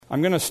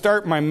I'm going to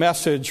start my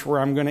message where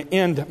I'm going to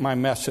end my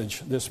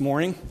message this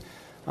morning.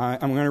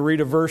 I'm going to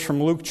read a verse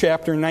from Luke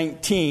chapter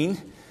 19.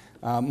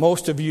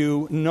 Most of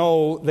you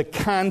know the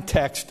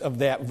context of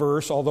that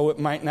verse, although it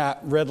might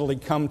not readily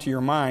come to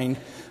your mind.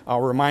 I'll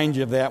remind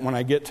you of that when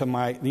I get to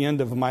the end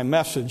of my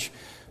message.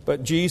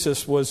 But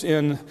Jesus was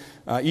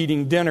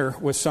eating dinner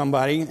with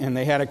somebody, and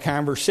they had a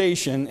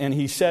conversation, and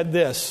he said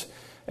this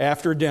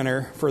after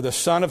dinner, "For the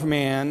Son of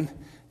Man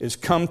is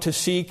come to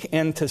seek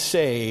and to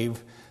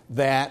save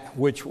that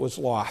which was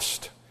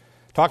lost."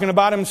 Talking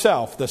about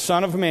himself, the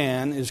Son of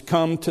Man is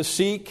come to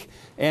seek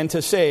and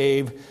to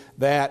save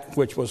that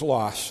which was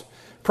lost.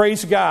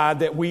 Praise God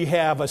that we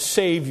have a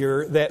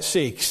Savior that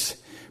seeks.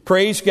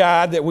 Praise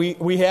God that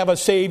we have a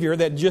Savior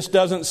that just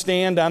doesn't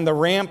stand on the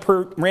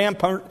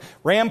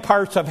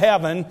ramparts of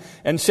heaven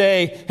and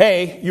say,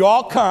 "Hey, you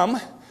all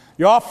come.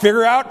 You all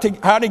figure out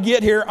how to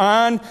get here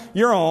on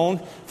your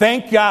own."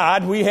 Thank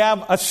God we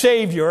have a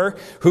Savior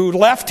who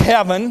left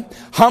heaven,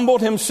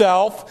 humbled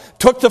himself,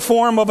 took the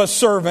form of a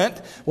servant,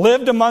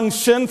 lived among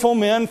sinful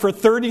men for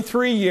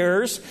 33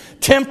 years,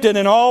 tempted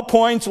in all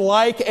points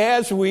like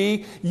as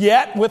we,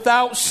 yet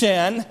without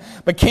sin,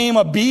 became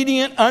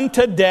obedient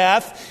unto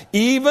death,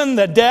 even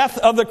the death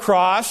of the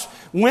cross,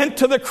 went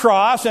to the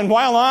cross, and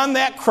while on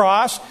that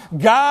cross,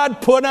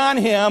 God put on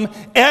him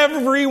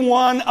every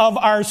one of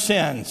our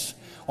sins.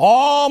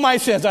 All my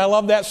sins. I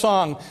love that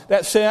song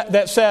that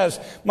says,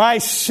 "My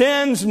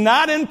sins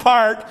not in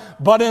part,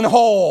 but in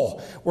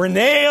whole." We're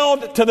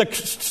nailed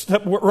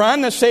we're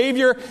on the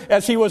Savior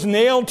as he was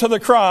nailed to the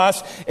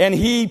cross, and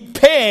he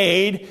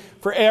paid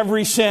for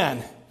every sin.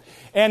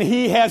 And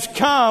he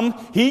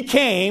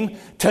came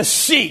to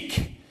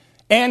seek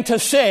and to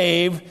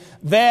save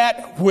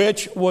that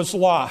which was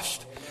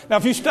lost. Now,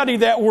 if you study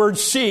that word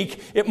seek,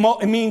 it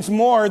means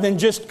more than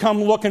just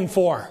come looking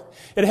for.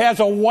 It has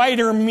a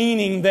wider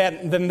meaning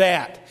than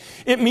that.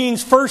 It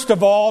means, first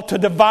of all, to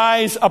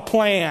devise a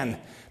plan,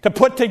 to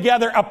put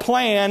together a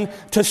plan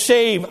to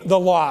save the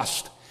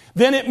lost.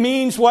 Then it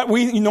means what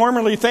we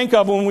normally think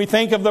of when we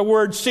think of the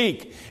word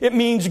seek. It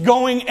means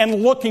going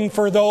and looking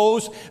for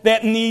those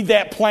that need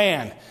that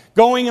plan.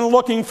 Going and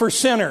looking for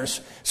sinners,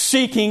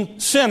 seeking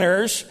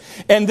sinners.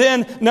 And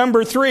then,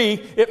 number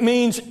 3, it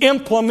means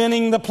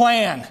implementing the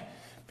plan.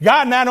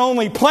 God not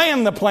only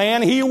planned the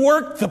plan, he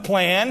worked the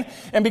plan.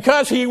 And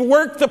because he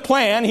worked the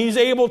plan, he's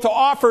able to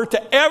offer to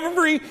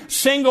every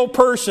single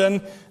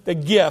person the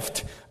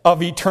gift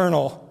of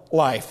eternal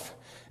life.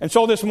 And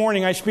so this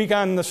morning I speak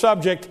on the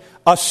subject,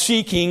 a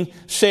seeking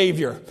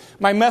Savior.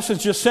 My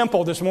message is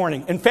simple this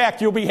morning. In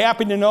fact, you'll be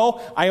happy to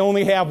know I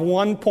only have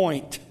one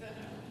point.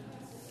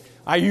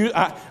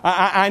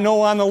 I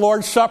know on the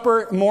Lord's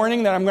Supper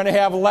morning that I'm going to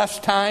have less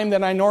time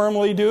than I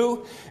normally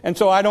do. And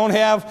so I don't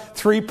have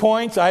 3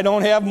 points. I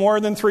don't have more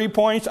than 3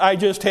 points. I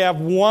just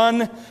have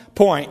 1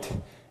 point.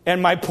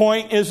 And my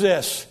point is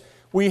this.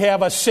 We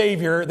have a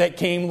Savior that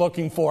came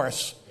looking for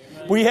us.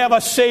 We have a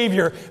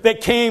Savior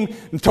that came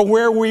to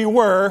where we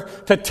were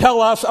to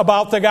tell us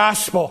about the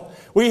gospel.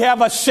 We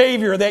have a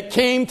Savior that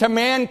came to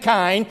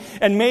mankind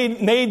and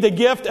made the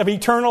gift of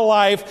eternal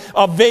life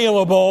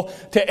available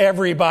to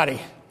everybody.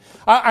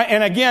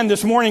 And again,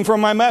 this morning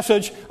from my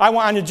message, I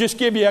want to just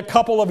give you a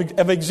couple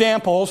of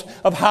examples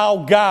of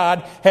how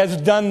God has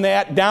done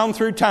that down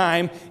through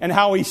time and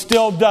how he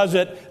still does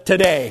it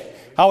today.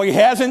 How he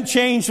hasn't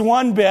changed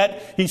one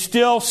bit. He's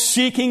still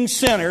seeking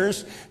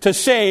sinners to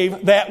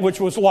save that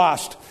which was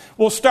lost.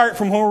 We'll start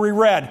from where we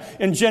read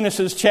in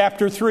Genesis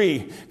chapter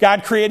 3.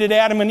 God created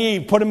Adam and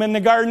Eve, put them in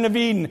the Garden of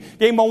Eden,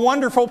 gave them a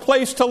wonderful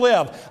place to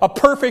live, a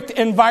perfect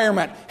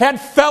environment, had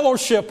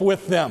fellowship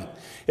with them.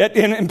 It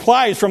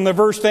implies from the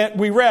verse that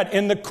we read,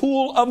 in the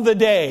cool of the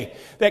day,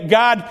 that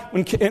God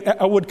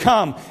would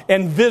come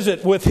and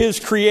visit with his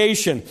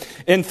creation.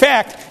 In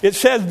fact, it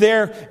says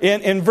there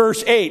in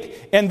verse 8,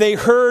 "And they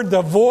heard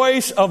the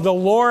voice of the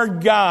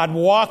Lord God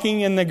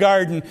walking in the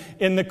garden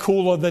in the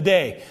cool of the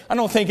day." I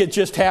don't think it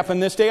just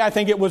happened this day. I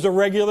think it was a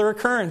regular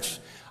occurrence.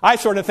 I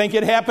sort of think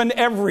it happened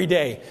every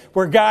day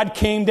where God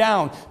came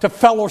down to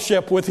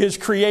fellowship with his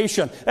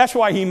creation. That's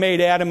why he made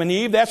Adam and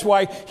Eve. That's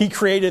why he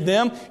created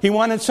them. He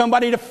wanted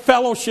somebody to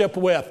fellowship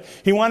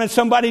with. He wanted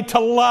somebody to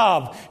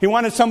love. He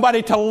wanted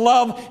somebody to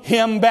love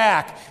him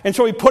back. And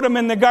so he put them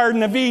in the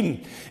Garden of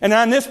Eden. And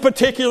on this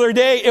particular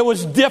day, it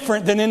was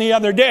different than any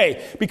other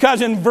day.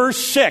 Because in verse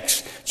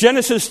 6,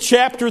 Genesis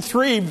chapter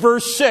 3,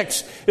 verse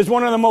 6, is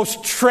one of the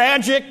most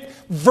tragic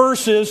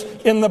verses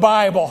in the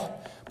Bible.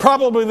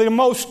 Probably the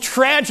most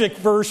tragic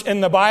verse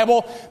in the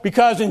Bible,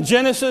 because in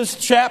Genesis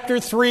chapter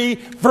 3,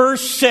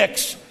 verse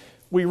 6,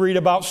 we read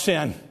about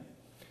sin.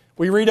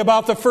 We read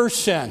about the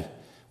first sin.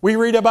 We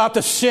read about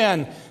the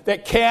sin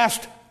that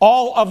cast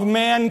all of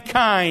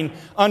mankind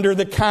under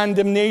the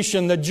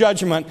condemnation, the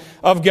judgment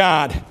of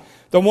God.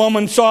 The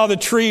woman saw the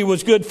tree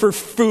was good for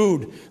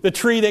food, the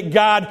tree that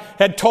God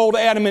had told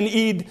Adam and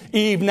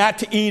Eve not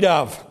to eat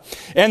of,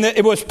 and that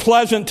it was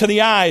pleasant to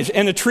the eyes,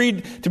 and a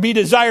tree to be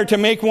desired to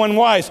make one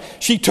wise.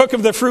 She took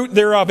of the fruit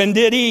thereof and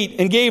did eat,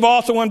 and gave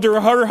also unto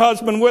her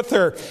husband with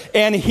her,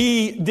 and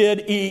he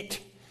did eat.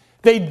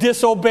 They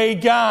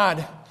disobeyed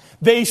God.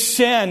 They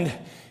sinned.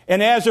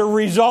 And as a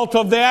result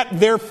of that,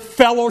 their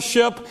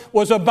fellowship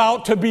was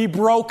about to be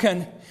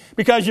broken.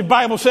 Because the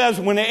Bible says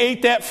when they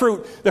ate that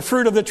fruit, the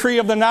fruit of the tree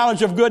of the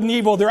knowledge of good and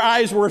evil, their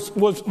eyes were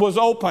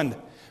opened.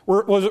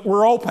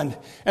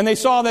 And they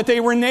saw that they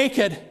were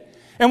naked.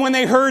 And when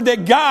they heard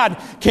that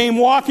God came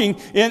walking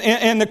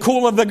in the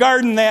cool of the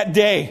garden that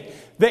day,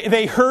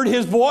 they heard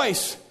his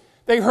voice.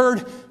 They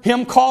heard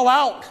him call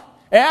out,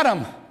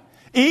 Adam,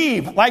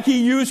 Eve, like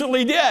he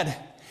usually did.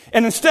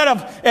 And instead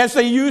of, as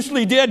they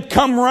usually did,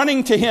 come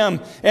running to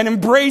him and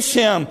embrace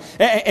him.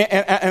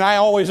 And I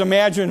always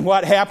imagine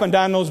what happened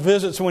on those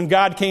visits when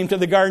God came to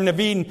the Garden of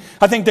Eden.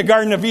 I think the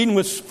Garden of Eden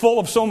was full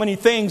of so many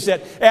things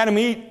that Adam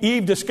and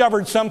Eve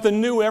discovered something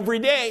new every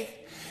day.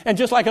 And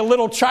just like a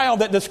little child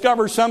that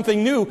discovers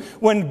something new,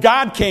 when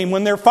God came,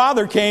 when their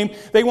father came,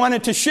 they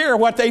wanted to share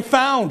what they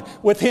found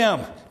with him.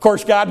 Of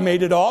course, God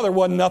made it all. There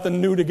wasn't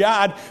nothing new to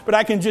God. But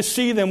I can just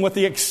see them with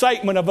the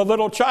excitement of a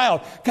little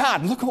child.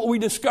 God, look what we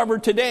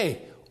discovered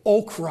today.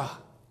 Okra.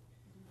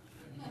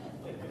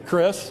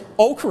 Chris,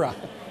 okra.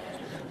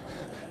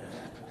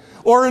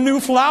 Or a new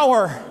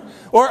flower.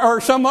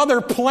 Or some other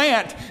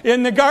plant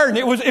in the garden.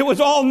 It was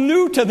all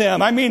new to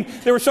them. I mean,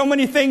 there were so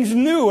many things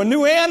new, a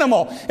new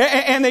animal.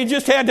 And they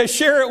just had to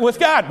share it with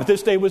God. But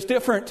this day was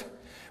different.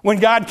 When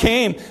God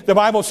came, the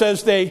Bible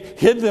says they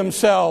hid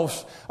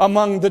themselves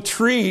among the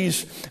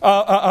trees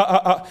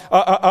of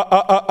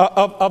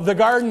the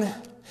garden,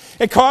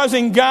 and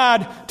causing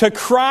God to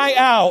cry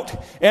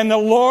out. And the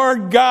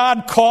Lord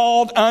God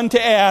called unto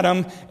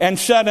Adam and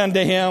said unto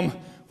him,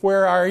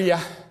 where are you?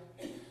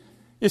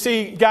 You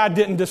see, God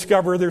didn't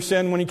discover their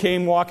sin when he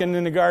came walking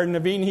in the Garden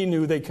of Eden. He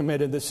knew they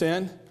committed the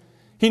sin.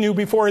 He knew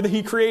before that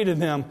he created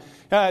them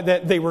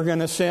that they were going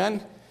to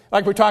sin.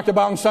 Like we talked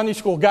about in Sunday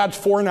school, God's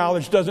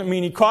foreknowledge doesn't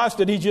mean he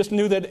caused it. He just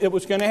knew that it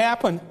was going to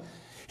happen.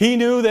 He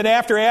knew that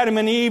after Adam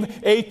and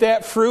Eve ate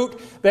that fruit,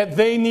 that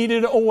they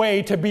needed a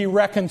way to be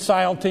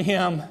reconciled to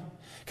him.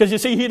 Because you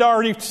see, he'd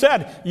already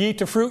said, you eat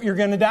the fruit, you're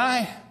going to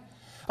die.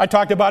 I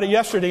talked about it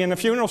yesterday in the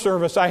funeral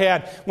service I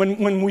had.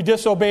 When we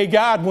disobey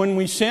God, when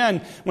we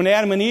sin, when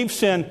Adam and Eve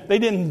sinned, they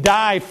didn't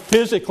die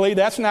physically.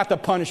 That's not the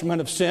punishment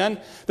of sin.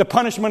 The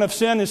punishment of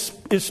sin is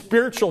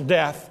spiritual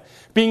death.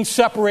 Being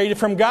separated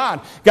from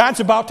God.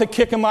 God's about to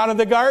kick him out of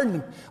the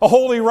garden. A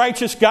holy,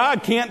 righteous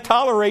God can't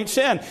tolerate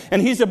sin.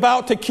 And he's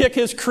about to kick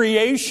his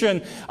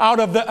creation out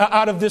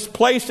of this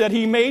place that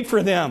he made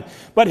for them.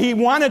 But he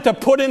wanted to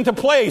put into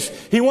place,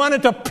 he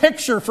wanted to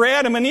picture for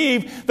Adam and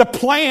Eve the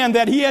plan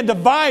that he had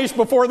devised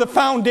before the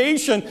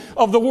foundation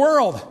of the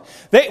world.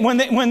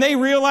 When they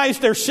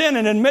realized their sin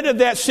and admitted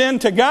that sin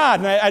to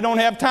God, and I don't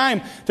have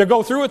time to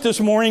go through it this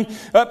morning,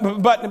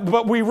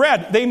 but we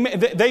read,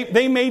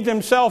 they made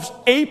themselves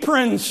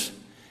aprons.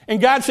 And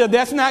God said,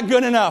 that's not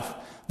good enough.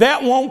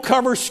 That won't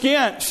cover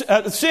sin.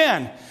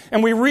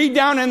 And we read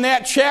down in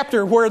that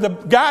chapter where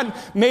God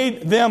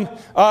made them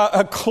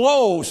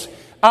clothes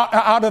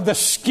out of the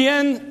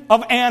skin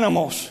of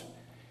animals.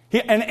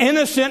 An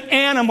innocent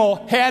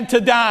animal had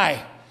to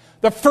die.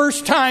 The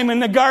first time in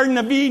the Garden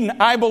of Eden,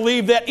 I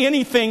believe, that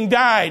anything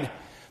died.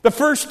 The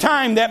first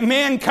time that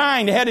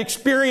mankind had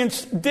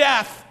experienced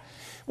death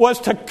was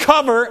to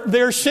cover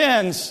their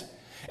sins.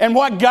 And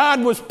what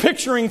God was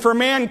picturing for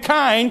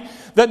mankind,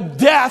 the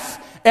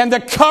death and the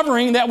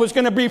covering that was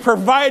going to be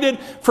provided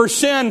for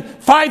sin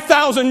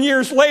 5,000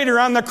 years later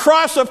on the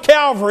cross of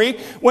Calvary,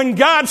 when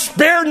God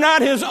spared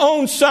not his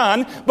own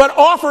son, but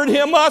offered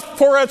him up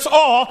for us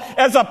all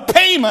as a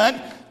payment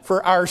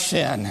for our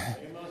sin.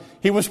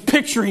 He was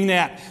picturing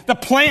that. The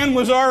plan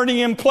was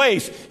already in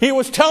place. He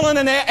was telling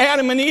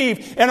Adam and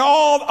Eve and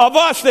all of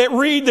us that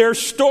read their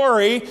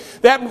story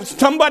that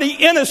somebody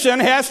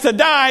innocent has to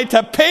die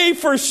to pay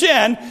for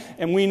sin.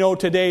 And we know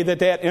today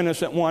that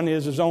innocent one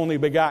is his only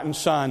begotten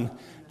Son,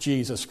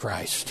 Jesus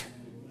Christ.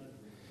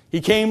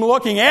 He came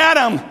looking,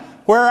 Adam,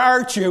 where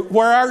art you?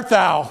 Where art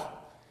thou?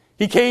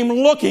 He came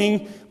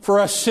looking for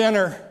a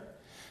sinner.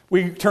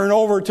 We turn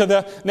over to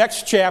the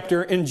next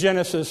chapter in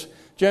Genesis.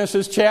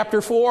 Genesis chapter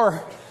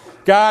 4.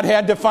 God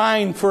had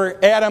defined for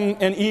Adam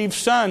and Eve's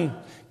son,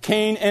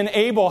 Cain and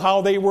Abel, how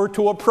they were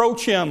to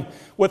approach him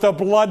with a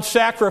blood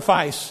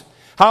sacrifice.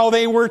 How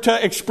they were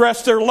to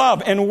express their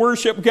love and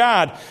worship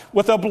God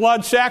with a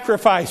blood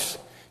sacrifice.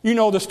 You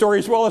know the story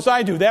as well as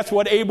I do. That's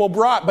what Abel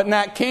brought, but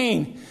not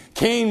Cain.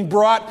 Cain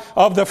brought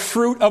of the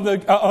fruit of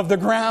the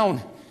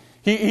ground.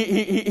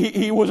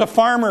 He was a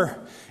farmer.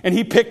 And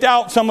he picked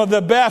out some of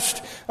the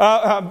best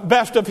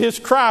of his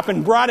crop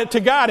and brought it to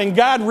God. And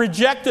God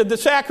rejected the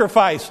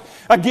sacrifice.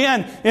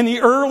 Again, in the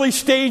early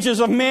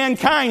stages of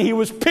mankind, he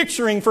was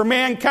picturing for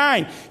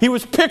mankind. He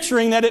was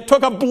picturing that it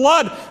took a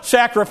blood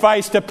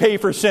sacrifice to pay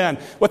for sin.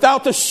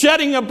 Without the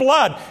shedding of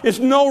blood is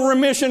no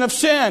remission of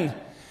sin.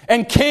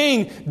 And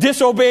Cain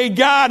disobeyed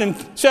God and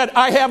said,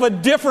 I have a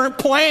different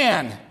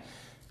plan.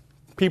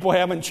 People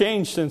haven't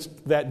changed since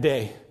that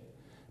day.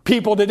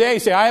 People today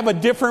say, I have a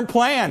different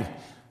plan.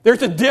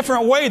 There's a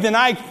different way that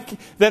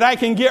I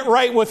can get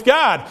right with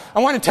God. I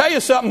want to tell you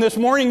something this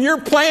morning.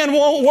 Your plan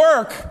won't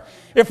work.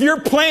 If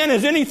your plan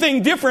is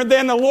anything different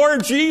than the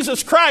Lord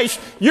Jesus Christ,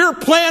 your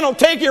plan will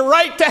take you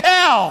right to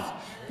hell.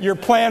 Your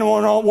plan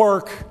won't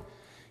work.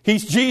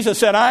 Jesus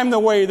said, I'm the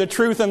way, the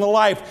truth, and the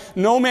life.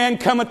 No man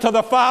cometh to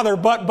the Father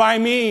but by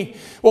me.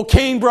 Well,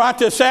 Cain brought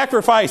the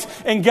sacrifice,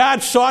 and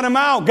God sought him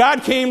out.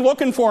 God came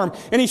looking for him.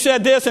 And he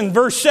said this in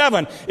verse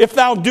 7, if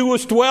thou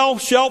doest well,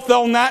 shalt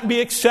thou not be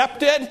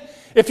accepted?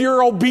 If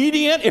you're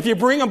obedient, if you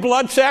bring a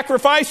blood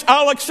sacrifice,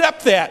 I'll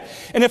accept that.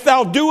 And if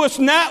thou doest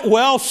not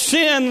well,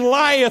 sin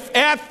lieth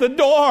at the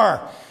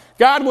door.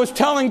 God was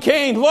telling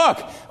Cain, look,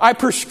 I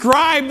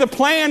prescribed the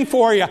plan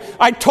for you.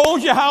 I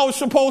told you how it's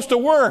supposed to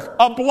work.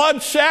 A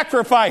blood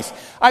sacrifice.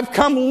 I've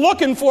come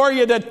looking for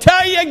you to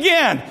tell you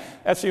again.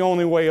 That's the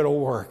only way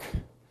it'll work.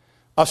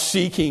 A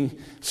seeking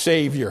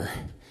Savior.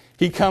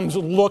 He comes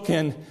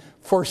looking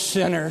for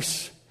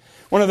sinners.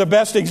 One of the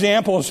best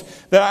examples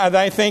that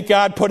I think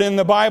God put in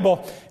the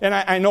Bible, and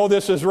I know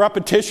this is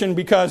repetition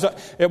because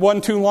it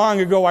wasn't too long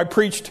ago I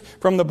preached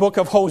from the book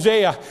of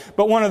Hosea,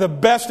 but one of the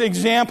best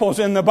examples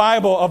in the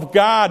Bible of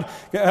God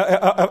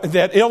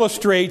that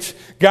illustrates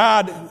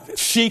God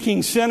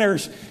seeking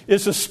sinners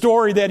is the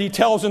story that he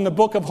tells in the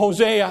book of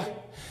Hosea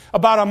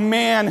about a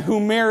man who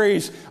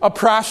marries a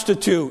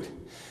prostitute.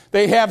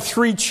 They have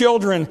 3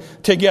 children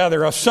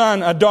together, a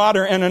son, a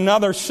daughter, and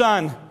another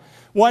son.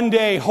 One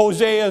day,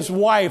 Hosea's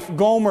wife,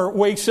 Gomer,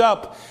 wakes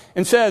up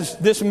and says,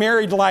 this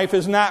married life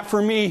is not for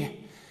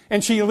me.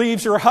 And she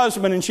leaves her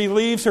husband and she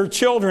leaves her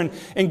children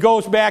and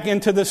goes back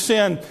into the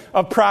sin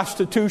of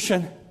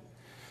prostitution.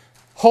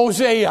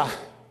 Hosea,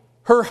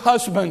 her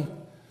husband,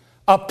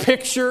 a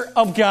picture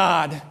of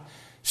God,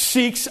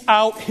 seeks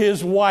out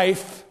his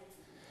wife,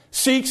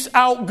 seeks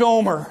out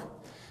Gomer,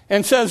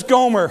 and says,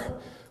 Gomer,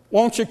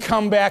 won't you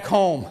come back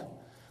home?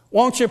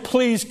 Won't you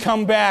please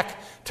come back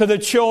to the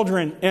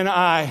children and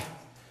I?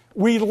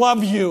 We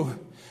love you.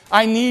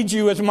 I need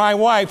you as my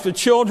wife. The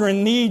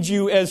children need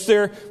you as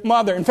their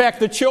mother. In fact,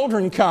 the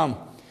children come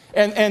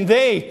and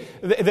they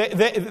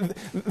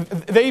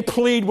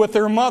plead with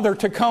their mother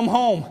to come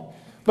home,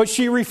 but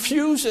she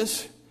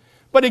refuses.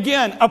 But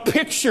again, a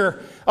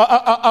picture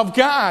of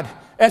God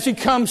as he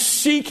comes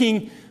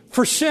seeking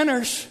for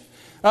sinners.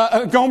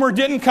 Gomer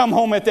didn't come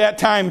home at that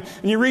time.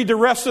 And you read the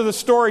rest of the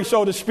story,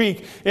 so to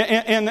speak,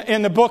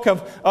 in the book of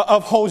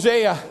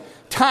Hosea.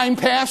 Time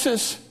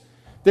passes.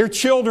 Their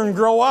children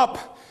grow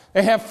up.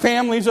 They have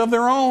families of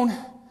their own.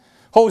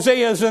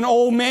 Hosea is an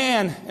old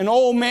man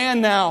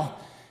now.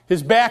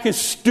 His back is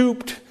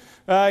stooped.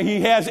 He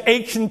has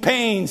aches and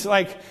pains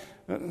like,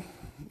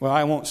 well,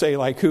 I won't say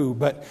like who,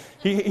 but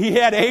he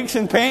had aches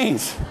and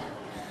pains.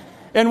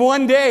 And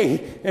one day,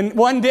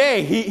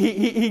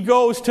 he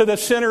goes to the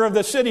center of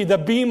the city, the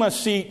Bema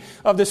seat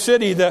of the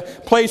city, the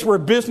place where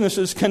business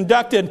is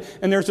conducted,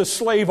 and there's a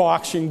slave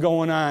auction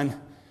going on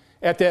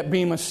at that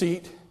Bema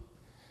seat.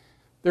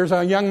 There's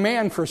a young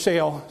man for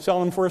sale,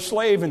 selling for a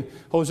slave, and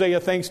Hosea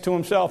thinks to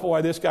himself,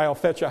 why, this guy will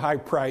fetch a high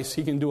price.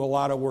 He can do a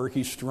lot of work.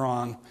 He's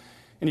strong.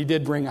 And he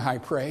did bring a high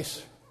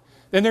price.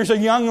 Then there's a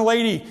young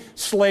lady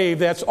slave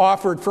that's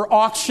offered for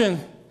auction.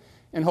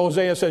 And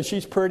Hosea says,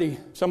 she's pretty.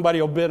 Somebody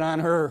will bid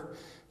on her.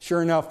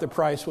 Sure enough, the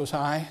price was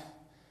high.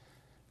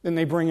 Then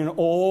they bring an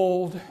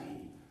old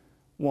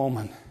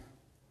woman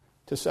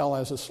to sell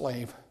as a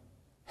slave.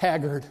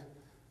 Haggard,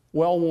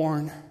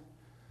 well-worn.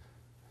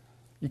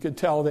 You could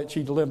tell that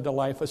she'd lived a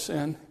life of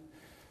sin.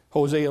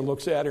 Hosea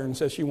looks at her and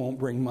says she won't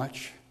bring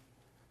much.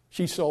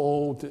 She's so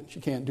old that she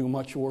can't do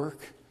much work.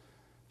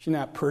 She's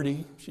not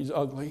pretty. She's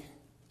ugly.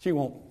 She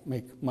won't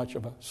make much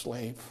of a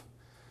slave.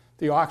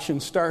 The auction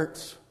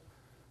starts.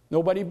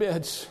 Nobody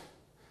bids.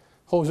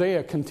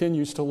 Hosea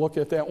continues to look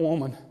at that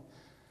woman.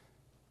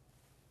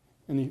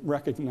 And he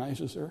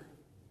recognizes her.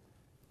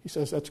 He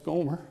says, that's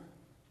Gomer.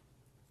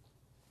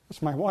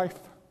 That's my wife.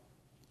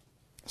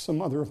 That's the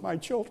mother of my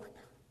children.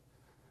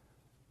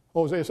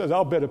 Hosea says,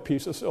 I'll bid a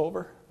piece of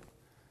silver.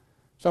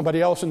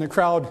 Somebody else in the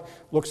crowd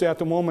looks at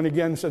the woman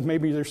again and says,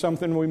 maybe there's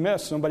something we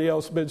missed. Somebody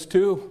else bids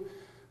 2.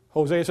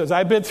 Hosea says,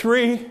 I bid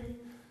 3.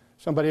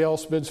 Somebody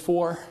else bids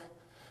 4.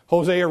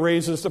 Hosea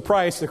raises the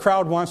price. The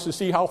crowd wants to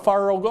see how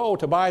far it'll go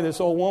to buy this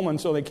old woman,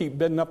 so they keep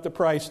bidding up the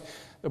price.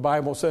 The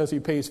Bible says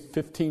he pays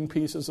 15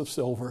 pieces of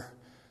silver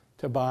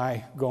to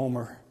buy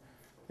Gomer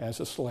as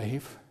a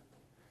slave.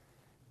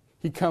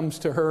 He comes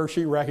to her.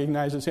 She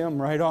recognizes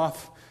him right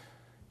off.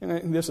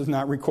 And this is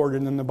not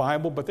recorded in the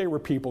Bible, but they were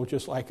people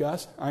just like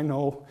us. I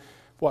know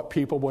what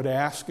people would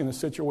ask in a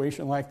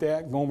situation like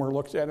that. Gomer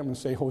looks at him and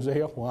say,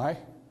 Hosea, why?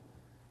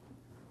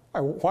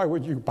 Why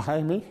would you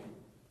buy me?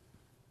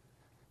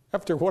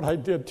 After what I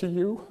did to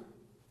you?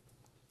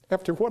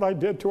 After what I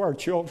did to our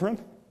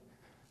children?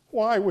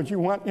 Why would you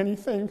want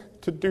anything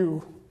to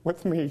do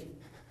with me?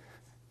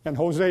 And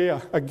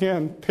Hosea,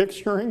 again,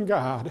 picturing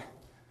God,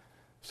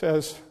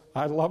 says,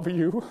 I love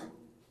you.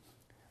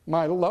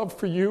 My love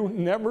for you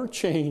never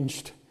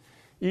changed.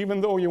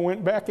 Even though you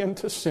went back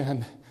into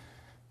sin,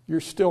 you're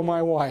still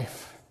my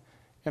wife,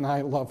 and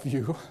I love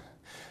you.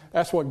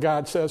 That's what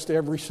God says to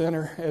every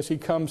sinner as he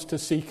comes to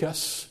seek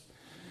us.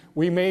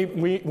 We may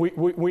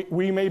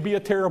be a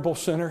terrible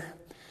sinner.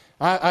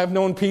 I've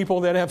known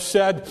people that have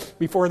said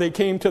before they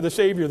came to the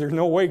Savior, there's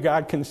no way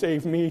God can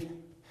save me.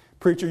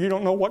 Preacher, you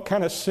don't know what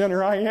kind of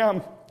sinner I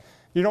am.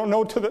 You don't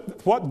know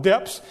what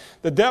depths,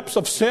 the depths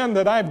of sin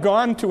that I've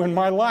gone to in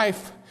my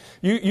life.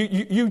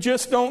 You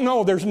just don't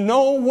know. There's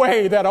no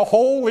way that a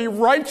holy,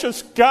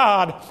 righteous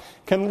God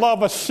can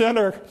love a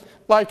sinner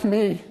like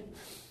me.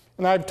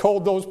 And I've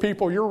told those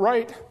people, you're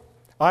right.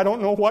 I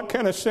don't know what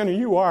kind of sinner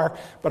you are,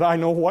 but I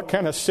know what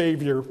kind of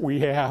Savior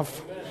we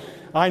have. Amen.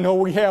 I know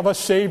we have a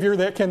Savior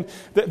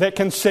that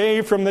can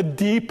save from the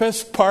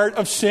deepest part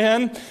of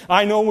sin.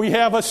 I know we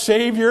have a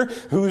Savior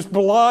whose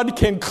blood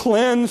can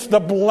cleanse the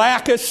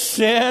blackest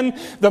sin,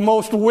 the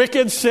most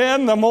wicked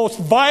sin, the most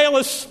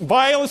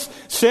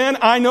vilest sin.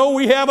 I know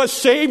we have a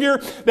Savior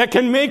that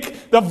can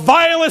make the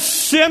vilest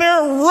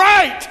sinner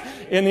right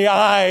in the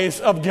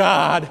eyes of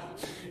God.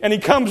 And He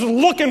comes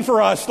looking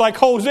for us like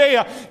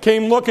Hosea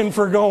came looking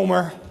for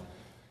Gomer.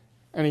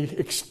 And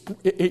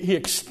he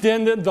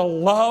extended the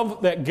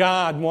love that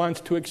God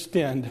wants to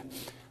extend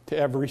to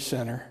every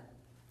sinner.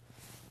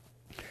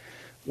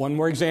 One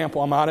more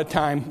example. I'm out of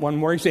time. One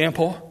more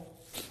example.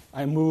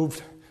 I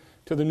moved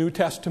to the New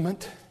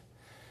Testament.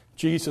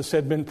 Jesus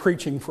had been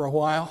preaching for a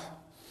while.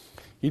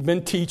 He'd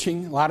been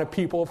teaching. A lot of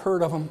people have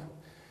heard of him.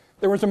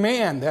 There was a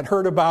man that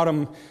heard about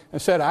him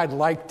and said, I'd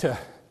like to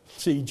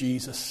see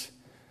Jesus.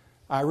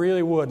 I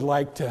really would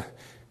like to.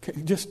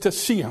 Just to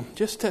see him,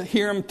 just to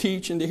hear him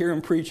teach and to hear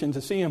him preach and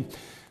to see him.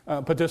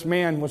 But this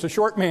man was a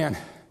short man.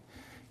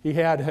 He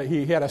had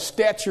a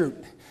stature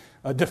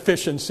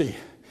deficiency.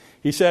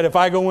 He said, if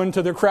I go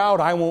into the crowd,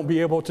 I won't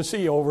be able to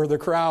see over the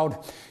crowd.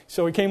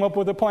 So he came up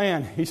with a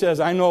plan. He says,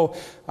 I know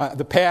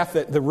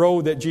the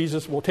road that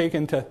Jesus will take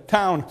into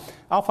town.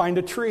 I'll find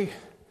a tree.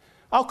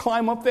 I'll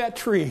climb up that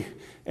tree.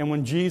 And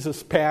when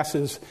Jesus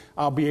passes,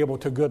 I'll be able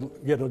to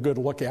get a good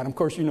look at him. Of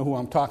course, you know who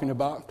I'm talking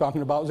about. I'm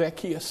talking about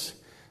Zacchaeus.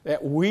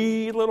 That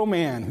wee little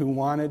man who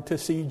wanted to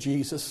see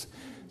Jesus.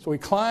 So he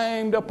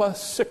climbed up a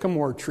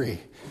sycamore tree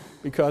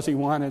because he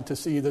wanted to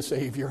see the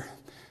Savior.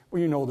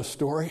 Well, you know the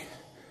story.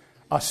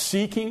 A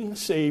seeking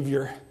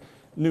Savior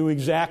knew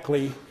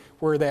exactly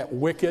where that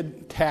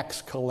wicked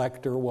tax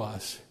collector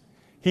was.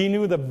 He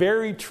knew the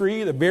very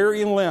tree, the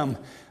very limb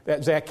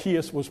that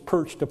Zacchaeus was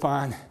perched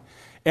upon.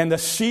 And the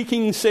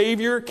seeking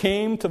Savior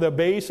came to the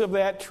base of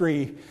that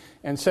tree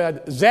and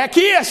said,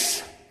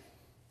 Zacchaeus,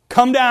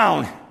 come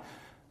down.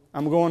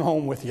 I'm going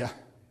home with you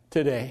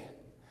today.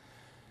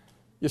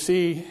 You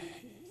see,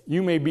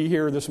 you may be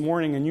here this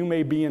morning and you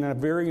may be in a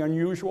very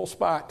unusual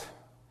spot.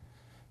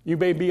 You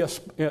may be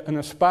in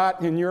a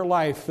spot in your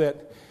life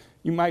that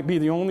you might be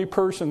the only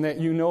person that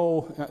you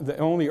know, the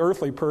only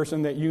earthly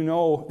person that you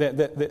know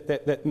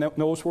that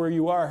knows where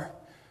you are.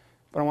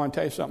 But I want to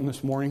tell you something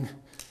this morning.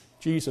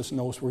 Jesus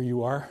knows where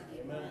you are.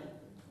 Amen.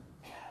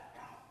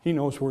 He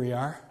knows where you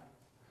are.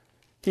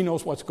 He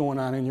knows what's going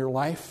on in your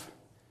life.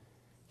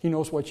 He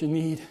knows what you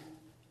need.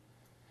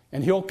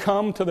 And He'll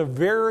come to the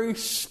very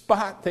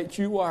spot that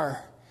you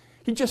are.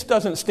 He just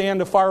doesn't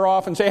stand afar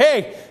off and say,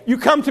 hey, you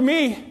come to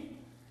me.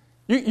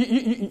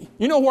 You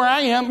know where I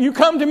am. You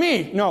come to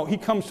me. No, He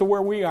comes to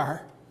where we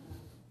are.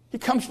 He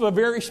comes to the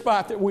very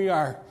spot that we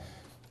are.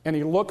 And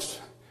He looks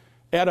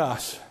at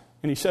us.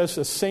 And He says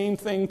the same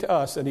thing to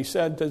us that He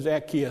said to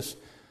Zacchaeus.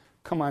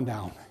 Come on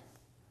down.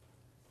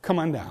 Come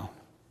on down.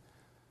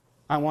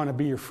 I want to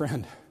be your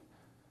friend.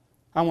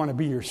 I want to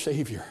be your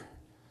Savior.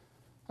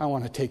 I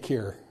want to take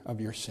care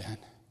of your sin.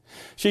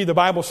 See, the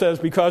Bible says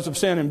because of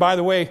sin, and by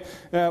the way,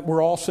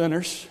 we're all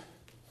sinners.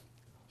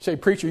 You say,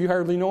 preacher, you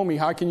hardly know me.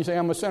 How can you say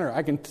I'm a sinner?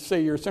 I can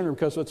say you're a sinner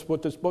because that's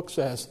what this book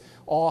says.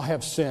 All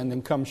have sinned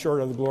and come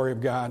short of the glory of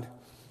God.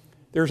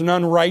 There's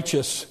none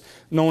righteous,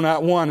 no,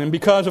 not one. And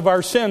because of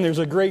our sin, there's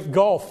a great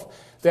gulf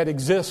that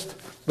exists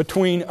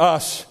between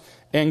us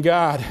and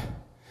God.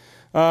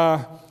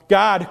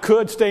 God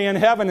could stay in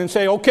heaven and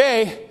say,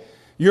 okay,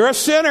 you're a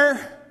sinner.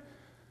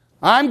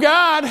 I'm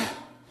God.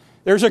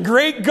 There's a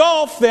great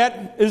gulf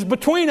that is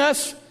between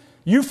us.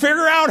 You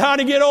figure out how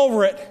to get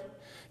over it.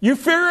 You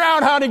figure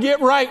out how to get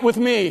right with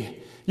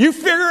me. You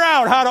figure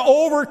out how to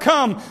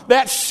overcome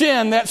that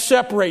sin that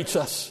separates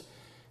us.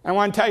 I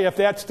want to tell you, if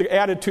that's the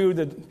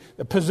attitude,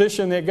 the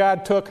position that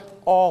God took,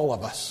 all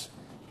of us,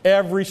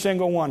 every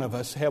single one of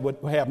us would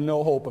have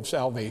no hope of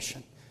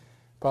salvation.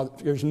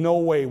 There's no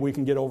way we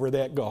can get over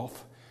that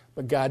gulf.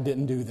 But God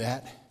didn't do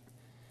that.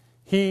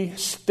 He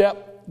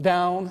stepped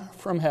down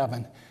from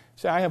heaven.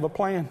 Say, I have a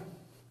plan.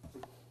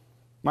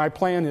 My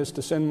plan is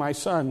to send my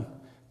Son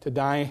to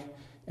die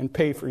and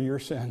pay for your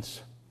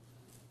sins.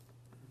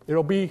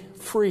 It'll be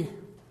free.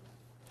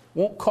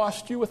 Won't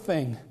cost you a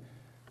thing.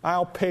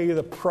 I'll pay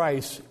the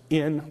price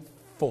in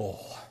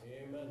full.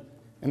 Amen.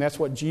 And that's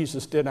what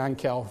Jesus did on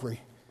Calvary.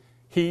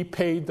 He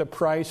paid the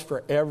price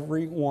for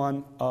every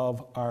one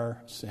of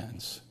our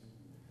sins.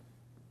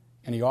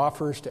 And He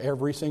offers to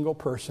every single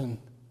person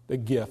the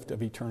gift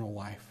of eternal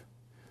life.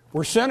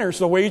 We're sinners.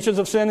 The wages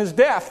of sin is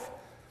death.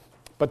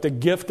 But the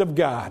gift of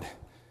God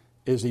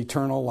is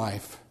eternal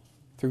life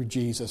through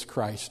Jesus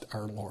Christ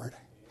our Lord.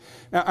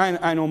 Now,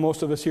 I know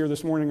most of us here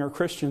this morning are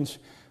Christians.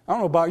 I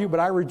don't know about you, but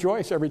I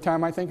rejoice every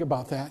time I think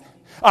about that.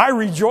 I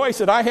rejoice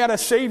that I had a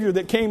Savior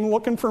that came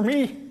looking for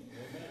me.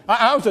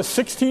 I was a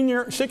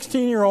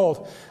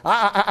 16-year-old.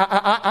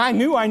 I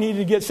knew I needed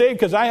to get saved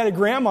because I had a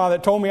grandma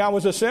that told me I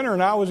was a sinner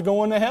and I was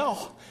going to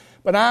hell.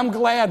 But I'm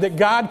glad that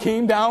God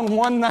came down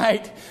one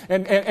night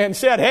and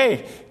said,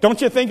 hey,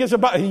 don't you think it's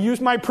about, he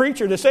used my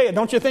preacher to say it,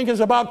 don't you think it's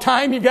about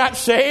time you got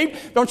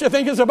saved? Don't you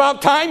think it's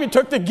about time you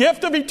took the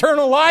gift of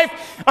eternal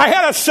life? I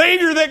had a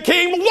Savior that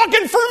came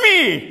looking for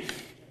me.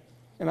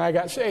 And I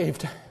got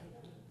saved.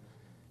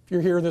 If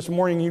you're here this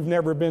morning, you've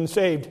never been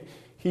saved,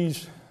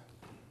 He's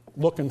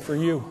looking for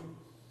you.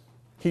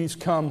 He's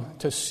come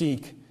to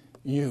seek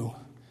you.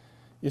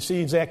 You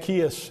see,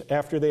 Zacchaeus,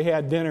 after they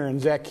had dinner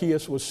and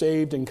Zacchaeus was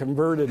saved and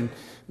converted and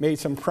made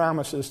some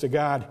promises to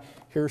God,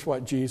 here's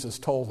what Jesus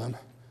told him.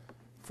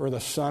 For the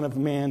Son of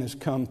Man has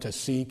come to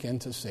seek and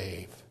to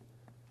save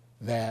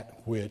that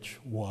which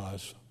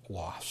was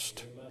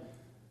lost. Amen.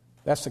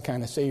 That's the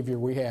kind of Savior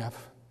we have.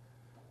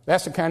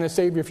 That's the kind of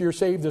Savior, if you're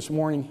saved this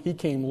morning, He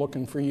came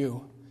looking for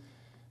you.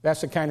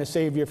 That's the kind of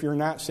Savior, if you're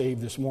not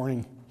saved this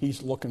morning,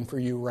 He's looking for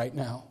you right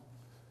now.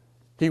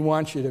 He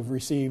wants you to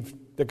receive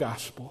the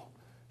gospel.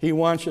 He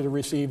wants you to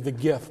receive the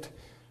gift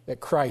that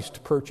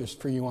Christ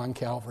purchased for you on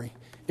Calvary.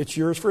 It's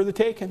yours for the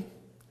taking.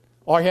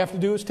 All you have to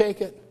do is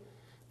take it.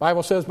 The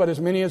Bible says, but as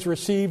many as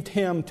received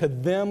Him, to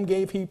them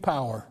gave He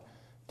power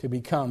to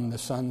become the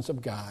sons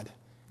of God,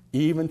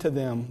 even to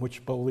them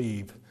which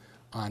believe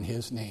on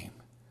His name,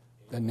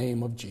 the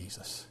name of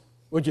Jesus.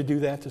 Would you do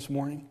that this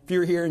morning? If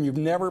you're here and you've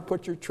never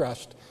put your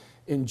trust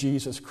in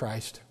Jesus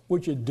Christ,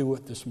 would you do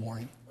it this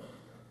morning?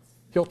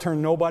 He'll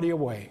turn nobody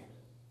away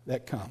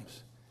that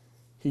comes.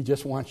 He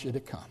just wants you to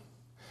come.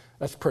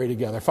 Let's pray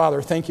together.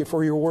 Father, thank you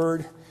for your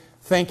word.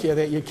 Thank you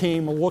that you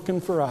came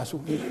looking for us.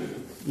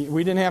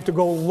 We didn't have to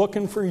go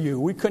looking for you.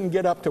 We couldn't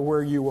get up to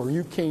where you were.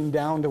 You came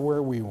down to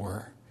where we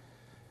were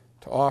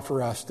to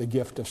offer us the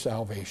gift of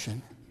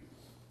salvation.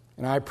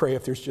 And I pray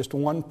if there's just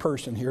one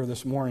person here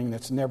this morning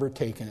that's never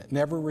taken it,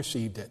 never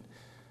received it,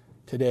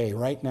 today,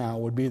 right now,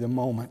 would be the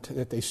moment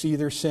that they see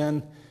their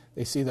sin,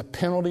 they see the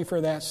penalty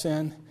for that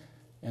sin,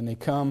 and they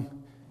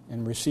come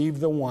and receive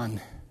the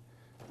one,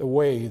 the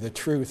way, the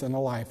truth, and the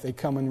life. They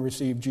come and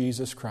receive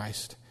Jesus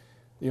Christ,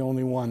 the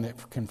only one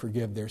that can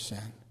forgive their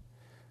sin.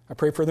 I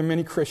pray for the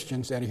many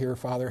Christians that are here,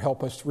 Father.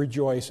 Help us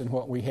rejoice in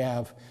what we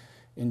have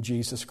in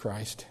Jesus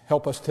Christ.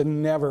 Help us to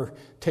never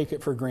take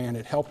it for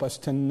granted. Help us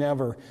to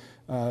never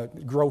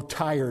grow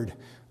tired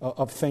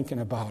of thinking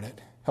about it.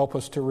 Help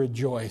us to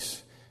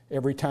rejoice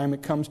every time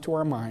it comes to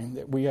our mind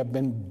that we have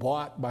been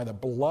bought by the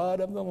blood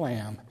of the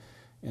Lamb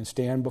and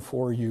stand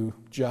before you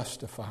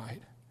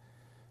justified.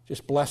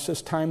 Just bless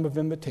this time of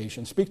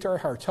invitation. Speak to our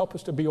hearts. Help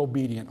us to be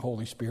obedient,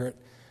 Holy Spirit,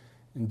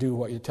 and do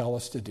what you tell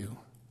us to do.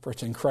 For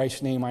it's in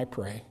Christ's name I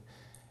pray.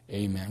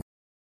 Amen.